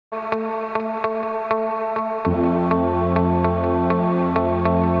You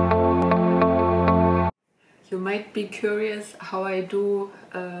might be curious how I do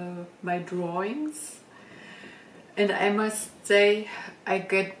my drawings, and I must say I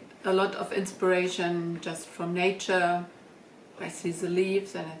get a lot of inspiration just from nature. I see the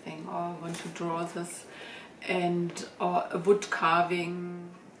leaves and I think, oh, I want to draw this, or wood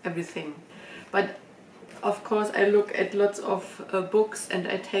carving, everything. But of course I look at lots of books and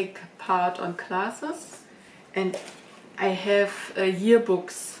I take part on classes, and I have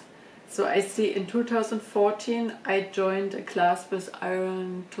yearbooks. So I see in 2014 I joined a class with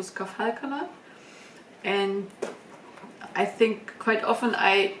Iron Tuska Falconer, and I think quite often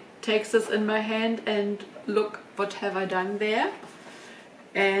I take this in my hand and look what have I done there,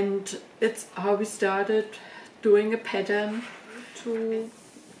 and it's how we started doing a pattern to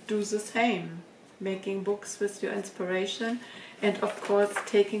do the same, making books with your inspiration, and of course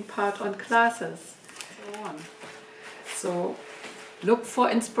taking part on classes, so on. So look for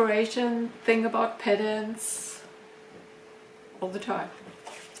inspiration, think about patterns all the time.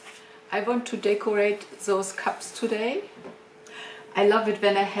 I want to decorate those cups today. I love it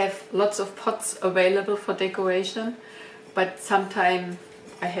when I have lots of pots available for decoration, but sometimes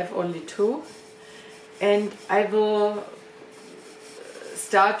I have only 2. And I will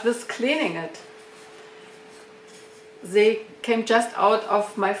start with cleaning it. They came just out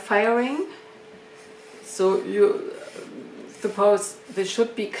of my firing, so you suppose they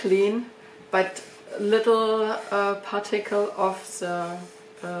should be clean, but little particle of the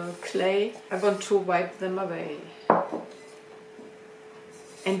clay, I want to wipe them away.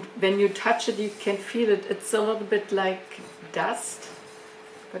 And when you touch it, you can feel it. It's a little bit like dust,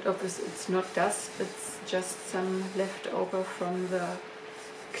 but obviously it's not dust, it's just some leftover from the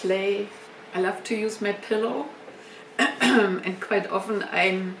clay. I love to use my pillow, and quite often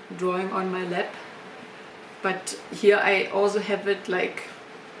I'm drawing on my lap. But here I also have it like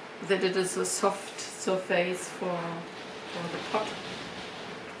that it is a soft surface for the pot.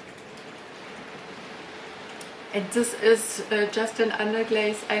 And this is just an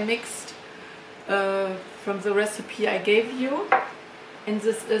underglaze I mixed from the recipe I gave you. And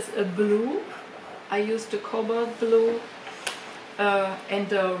this is a blue. I used a cobalt blue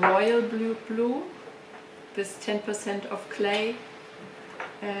and a royal blue with 10% of clay.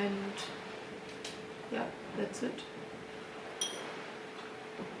 And yeah, that's it.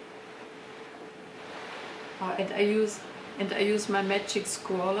 And I use my magic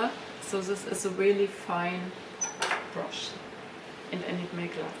scrawler. So this is a really fine brush, and I need my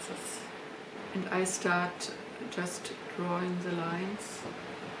glasses. And I start just drawing the lines.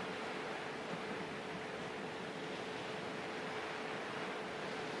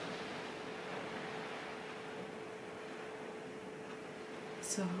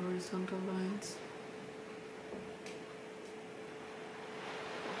 So horizontal lines.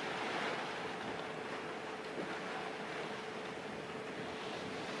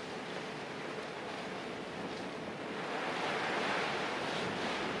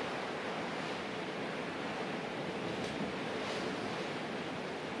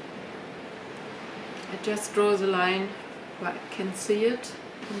 I just draw the line where I can see it,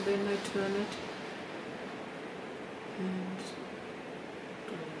 and then I turn it and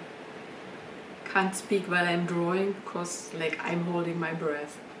can't speak while I'm drawing because like I'm holding my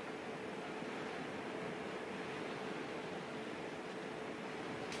breath.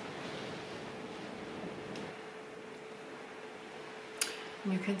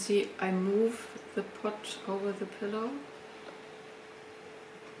 And you can see I move the pot over the pillow.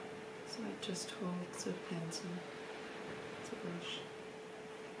 So I just hold the pencil, the brush.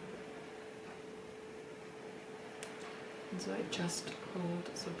 And so I just hold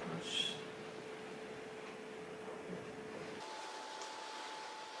the brush.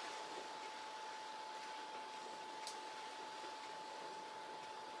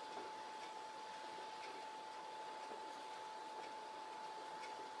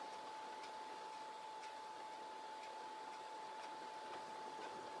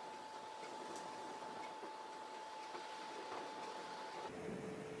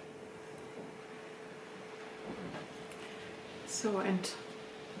 So, and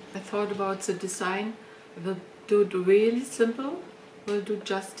I thought about the design. We'll do it really simple. We'll do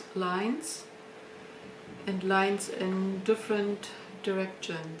just lines, and lines in different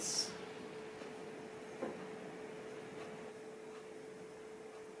directions.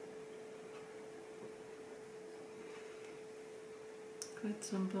 Quite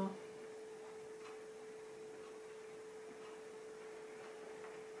simple.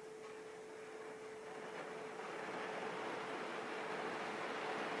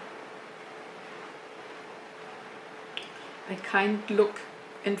 I can't look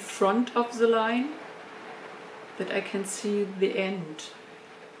in front of the line, but I can see the end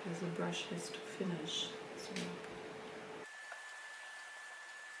where the brush has to finish. So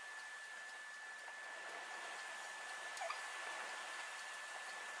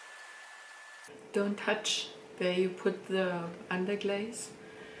don't touch where you put the underglaze,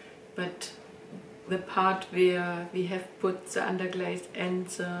 but the part where we have put the underglaze and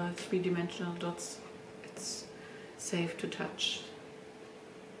the three-dimensional dots, it's safe to touch.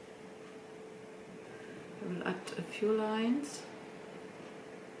 I will add a few lines,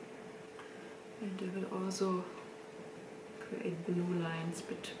 and I will also create blue lines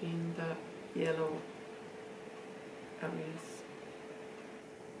between the yellow areas.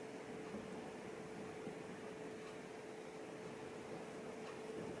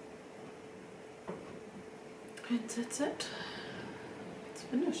 And that's it. It's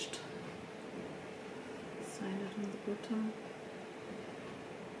finished. Sign it on the bottom.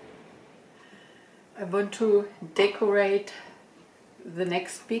 I want to decorate the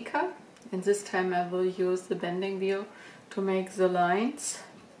next beaker, and this time I will use the bending wheel to make the lines.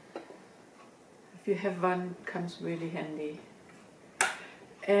 If you have one, it comes really handy.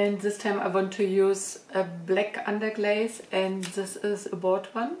 And this time I want to use a black underglaze, and this is a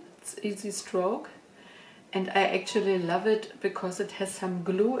bought one. It's E-Z-Stroke. And I actually love it because it has some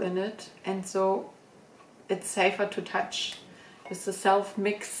glue in it, and so it's safer to touch. With the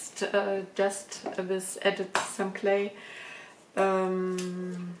self-mixed, just with added some clay,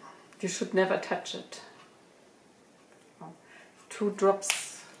 you should never touch it. 2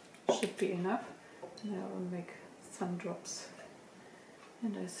 drops should be enough. And I will make some drops.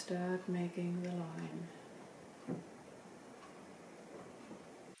 And I start making the line.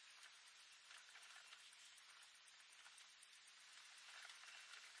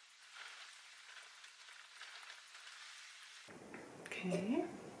 Okay,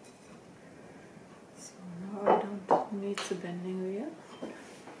 so now I don't need the bending wheel.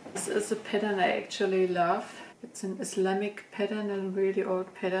 This is a pattern I actually love. It's an Islamic pattern, a really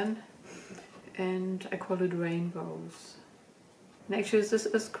old pattern, and I call it rainbows. And actually this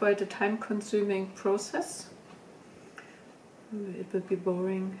is quite a time-consuming process. It would be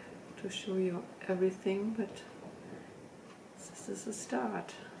boring to show you everything, but this is a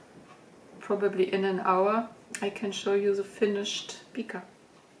start. Probably in an hour I can show you the finished beaker.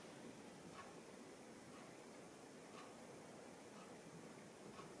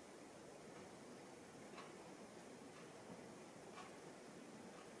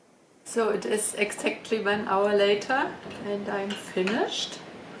 So it is exactly 1 hour later and I'm finished.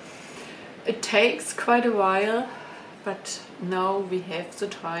 It takes quite a while, but now we have the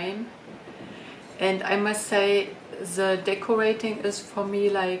time. And I must say, the decorating is for me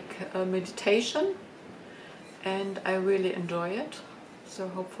like a meditation, and I really enjoy it. So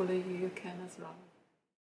hopefully you can as well.